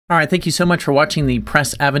All right, thank you so much for watching the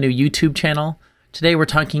Press Avenue YouTube channel. Today we're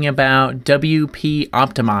talking about WP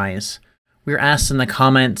Optimize. We were asked in the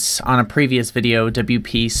comments on a previous video,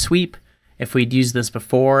 WP Sweep, if we'd used this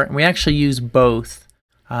before. And we actually use both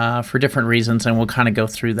for different reasons, and we'll kind of go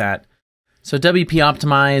through that. So WP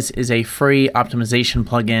Optimize is a free optimization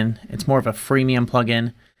plugin. It's more of a freemium plugin.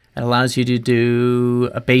 It allows you to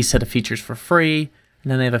do a base set of features for free,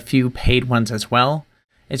 and then they have a few paid ones as well.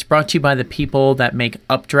 It's brought to you by the people that make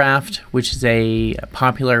Updraft, which is a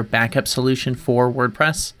popular backup solution for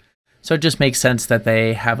WordPress. So it just makes sense that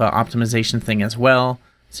they have an optimization thing as well.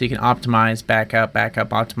 So you can optimize, backup,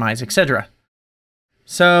 optimize, etc.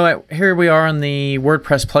 So here we are on the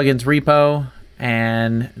WordPress plugins repo,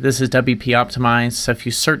 and this is WP Optimize. So if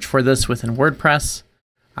you search for this within WordPress,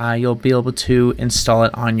 you'll be able to install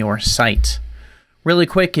it on your site. Really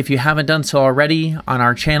quick, if you haven't done so already on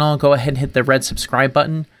our channel, go ahead and hit the red subscribe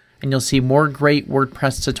button and you'll see more great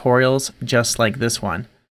WordPress tutorials just like this one.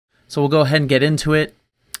 So we'll go ahead and get into it.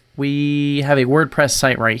 We have a WordPress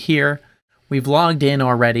site right here. We've logged in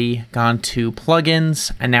already, gone to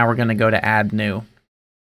plugins, and now we're going to go to add new.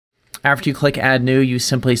 After you click add new, you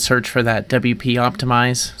simply search for that WP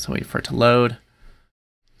Optimize. So wait for it to load.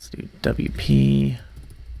 Let's do WP.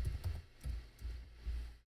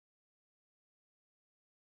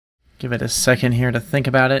 Give it a second here to think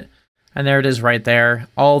about it. And there it is right there.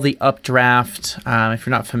 All the Updraft, if you're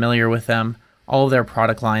not familiar with them, all of their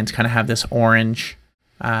product lines kind of have this orange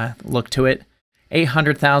look to it.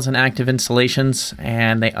 800,000 active installations,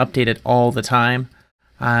 and they update it all the time.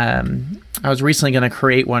 I was recently going to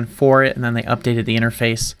create one for it, and then they updated the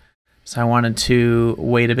interface. So I wanted to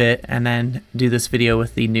wait a bit and then do this video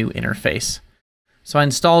with the new interface. So I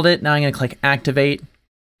installed it. Now I'm going to click activate.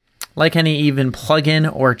 Like any even plugin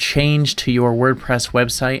or change to your WordPress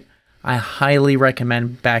website, I highly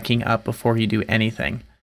recommend backing up before you do anything.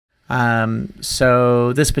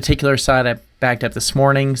 So this particular site I backed up this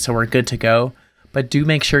morning, so we're good to go. But do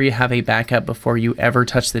make sure you have a backup before you ever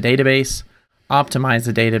touch the database, optimize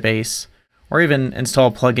the database, or even install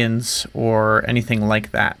plugins or anything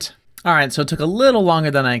like that. All right, so it took a little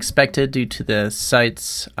longer than I expected due to the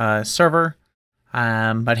site's server.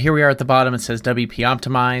 But here we are at the bottom. It says WP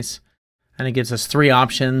Optimize, and it gives us three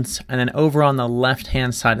options. And then over on the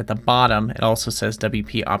left-hand side at the bottom, it also says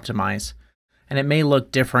WP Optimize. And it may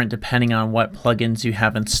look different depending on what plugins you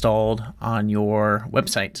have installed on your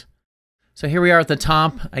website. So here we are at the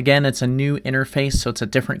top. Again, it's a new interface, so it's a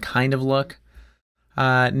different kind of look.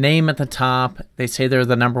 Name at the top. They say they're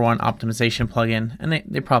the #1 optimization plugin, and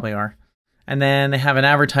they probably are. And then they have an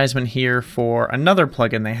advertisement here for another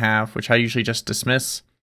plugin they have, which I usually just dismiss.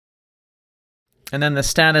 And then the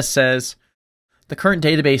status says, the current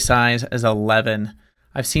database size is 11.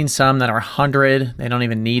 I've seen some that are 100. They don't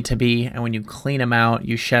even need to be. And when you clean them out,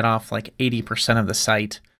 you shed off like 80% of the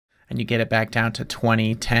site, and you get it back down to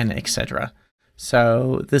 20, 10, etc.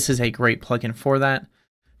 So this is a great plugin for that.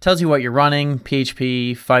 Tells you what you're running,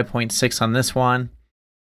 PHP 5.6 on this one.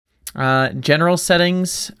 General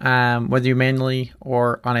settings, whether you manually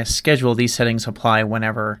or on a schedule, these settings apply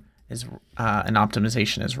whenever an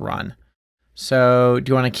optimization is run. So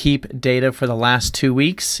do you want to keep data for the last 2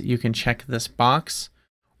 weeks? You can check this box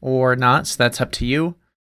or not, so that's up to you.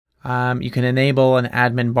 You can enable an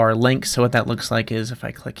admin bar link. So what that looks like is if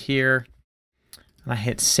I click here and I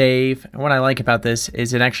hit save, and what I like about this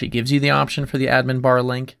is it actually gives you the option for the admin bar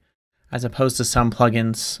link as opposed to some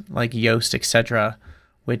plugins like Yoast, etc.,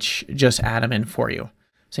 which just add them in for you.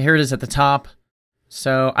 So here it is at the top.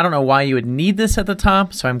 So I don't know why you would need this at the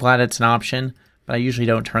top, so I'm glad it's an option, but I usually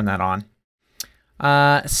don't turn that on.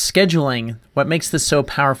 Scheduling. What makes this so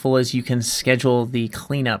powerful is you can schedule the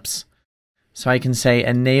cleanups. So I can say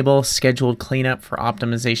enable scheduled cleanup for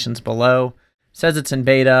optimizations below. It says it's in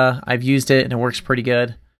beta. I've used it and it works pretty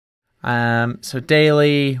good. So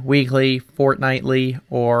daily, weekly, fortnightly,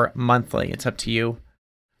 or monthly. It's up to you.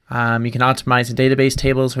 You can optimize the database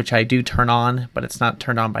tables, which I do turn on, but it's not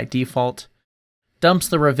turned on by default. Dumps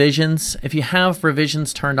the revisions. If you have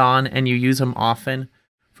revisions turned on and you use them often,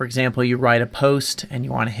 for example, you write a post and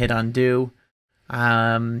you want to hit undo.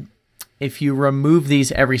 If you remove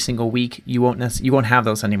these every single week, you won't have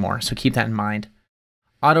those anymore. So keep that in mind.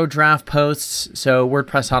 Auto draft posts. So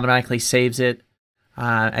WordPress automatically saves it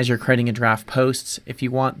as you're creating a draft posts. If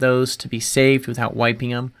you want those to be saved without wiping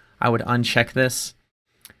them, I would uncheck this.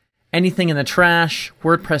 Anything in the trash,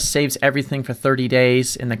 WordPress saves everything for 30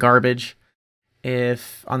 days in the garbage.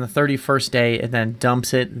 If on the 31st day it then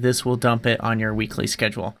dumps it, this will dump it on your weekly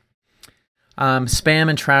schedule. Spam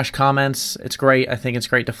and trash comments, it's great. I think it's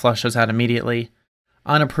great to flush those out immediately.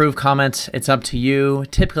 Unapproved comments, it's up to you.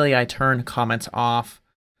 Typically I turn comments off.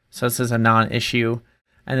 So this is a non-issue.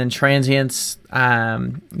 And then transients,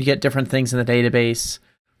 you get different things in the database,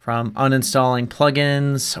 from uninstalling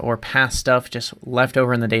plugins or past stuff just left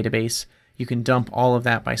over in the database. You can dump all of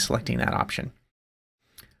that by selecting that option.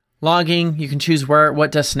 Logging, you can choose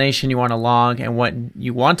what destination you want to log and what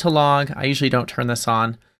you want to log. I usually don't turn this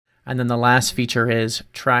on. And then the last feature is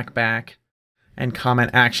track back and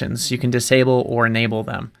comment actions. You can disable or enable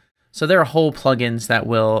them. So there are whole plugins that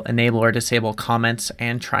will enable or disable comments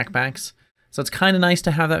and trackbacks. So it's kind of nice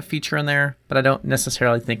to have that feature in there, but I don't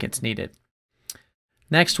necessarily think it's needed.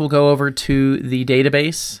 Next, we'll go over to the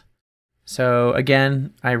database. So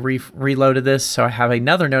again, I reloaded this, so I have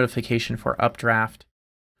another notification for updraft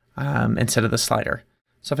instead of the slider.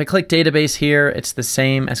 So if I click database here, it's the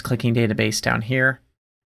same as clicking database down here.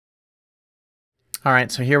 All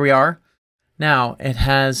right, so here we are. Now it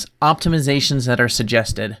has optimizations that are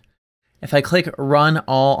suggested. If I click run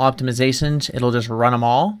all optimizations, it'll just run them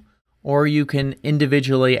all, or you can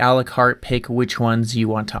individually a la carte pick which ones you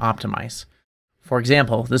want to optimize. For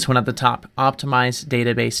example, this one at the top, optimize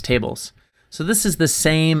database tables. So this is the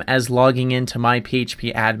same as logging into my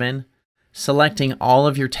PHP admin, selecting all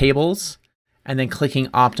of your tables, and then clicking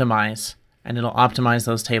optimize, and it'll optimize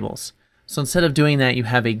those tables. So instead of doing that, you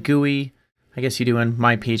have a GUI. I guess you do in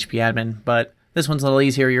my PHP admin, but this one's a little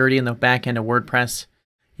easier. You're already in the back end of WordPress.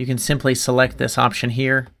 You can simply select this option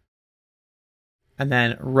here and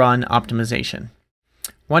then run optimization.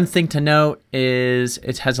 One thing to note is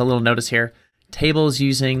it has a little notice here. Tables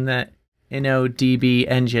using the InnoDB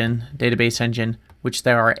engine, database engine, which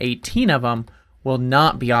there are 18 of them, will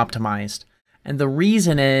not be optimized. And the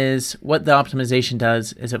reason is what the optimization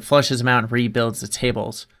does is it flushes them out and rebuilds the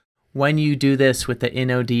tables. When you do this with the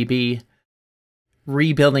InnoDB,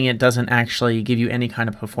 rebuilding it doesn't actually give you any kind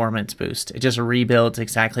of performance boost. It just rebuilds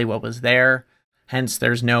exactly what was there. Hence,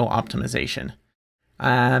 there's no optimization.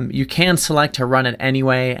 You can select to run it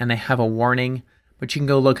anyway, and they have a warning, but you can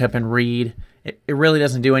go look up and read. It really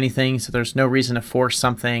doesn't do anything, so there's no reason to force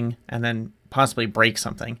something and then possibly break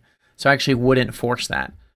something. So I actually wouldn't force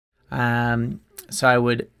that. So I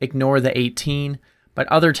would ignore the 18, but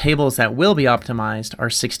other tables that will be optimized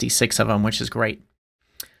are 66 of them, which is great.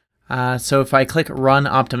 So if I click run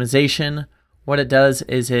optimization, what it does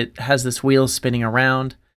is it has this wheel spinning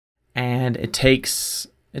around, and it takes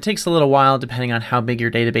a little while depending on how big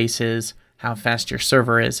your database is, how fast your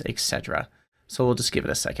server is, etc. So we'll just give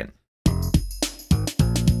it a second.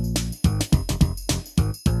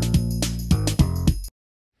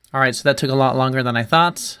 All right, so that took a lot longer than I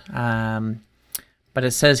thought, but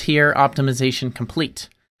it says here optimization complete.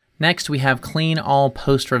 Next, we have clean all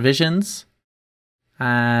post revisions.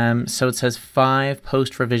 So it says 5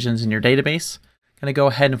 post revisions in your database. I'm going to go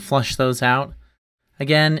ahead and flush those out.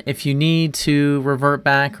 Again, if you need to revert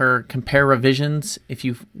back or compare revisions, if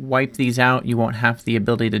you wipe these out, you won't have the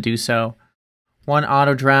ability to do so. 1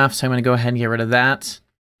 auto draft, so I'm going to go ahead and get rid of that.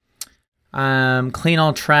 Clean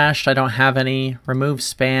all trash, I don't have any. Remove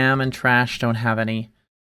spam and trash, don't have any.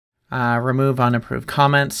 Remove unapproved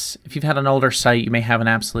comments. If you've had an older site, you may have an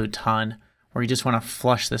absolute ton, or you just want to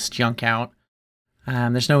flush this junk out.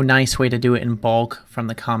 There's no nice way to do it in bulk from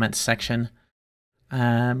the comments section.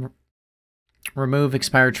 Remove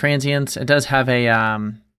expired transients. It does have a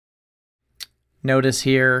notice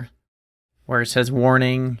here where it says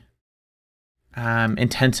warning,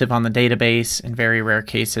 intensive on the database. In very rare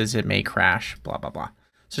cases, it may crash, blah, blah, blah.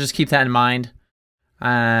 So just keep that in mind.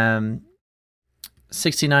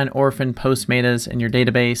 69 orphan post metas in your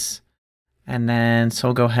database. And then, so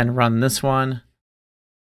we'll go ahead and run this one.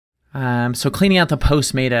 So cleaning out the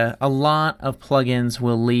post meta, a lot of plugins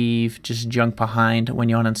will leave just junk behind when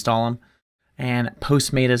you uninstall them. And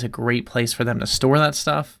post meta is a great place for them to store that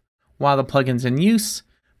stuff while the plugin's in use.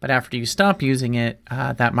 But after you stop using it,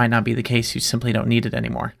 that might not be the case. You simply don't need it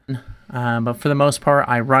anymore. But for the most part,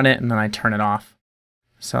 I run it and then I turn it off.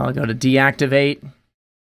 So I'll go to deactivate.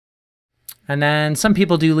 And then some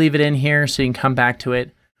people do leave it in here so you can come back to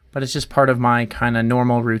it. But it's just part of my kind of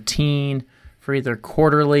normal routine for either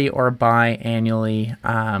quarterly or biannually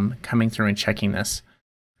coming through and checking this.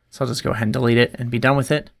 So I'll just go ahead and delete it and be done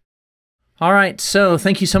with it. All right, so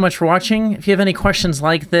thank you so much for watching. If you have any questions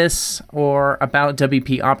like this or about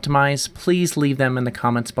WP Optimize, please leave them in the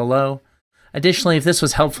comments below. Additionally, if this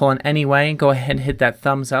was helpful in any way, go ahead and hit that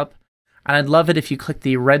thumbs up. And I'd love it if you click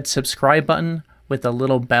the red subscribe button with a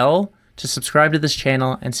little bell to subscribe to this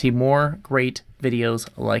channel and see more great videos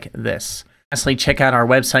like this. Lastly, check out our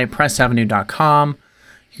website, pressavenue.com.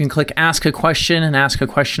 You can click Ask a Question and ask a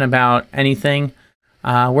question about anything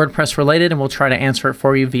WordPress related, and we'll try to answer it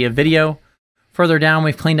for you via video. Further down,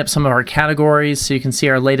 we've cleaned up some of our categories, so you can see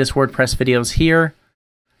our latest WordPress videos here.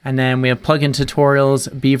 And then we have plugin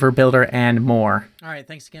tutorials, Beaver Builder, and more. All right,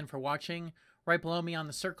 thanks again for watching. Right below me on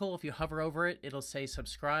the circle, if you hover over it, it'll say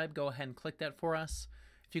subscribe. Go ahead and click that for us.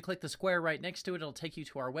 If you click the square right next to it, it'll take you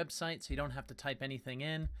to our website, so you don't have to type anything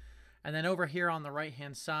in. And then over here on the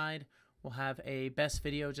right-hand side, we'll have a best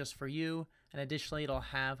video just for you. And additionally, it'll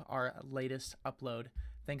have our latest upload.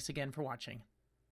 Thanks again for watching.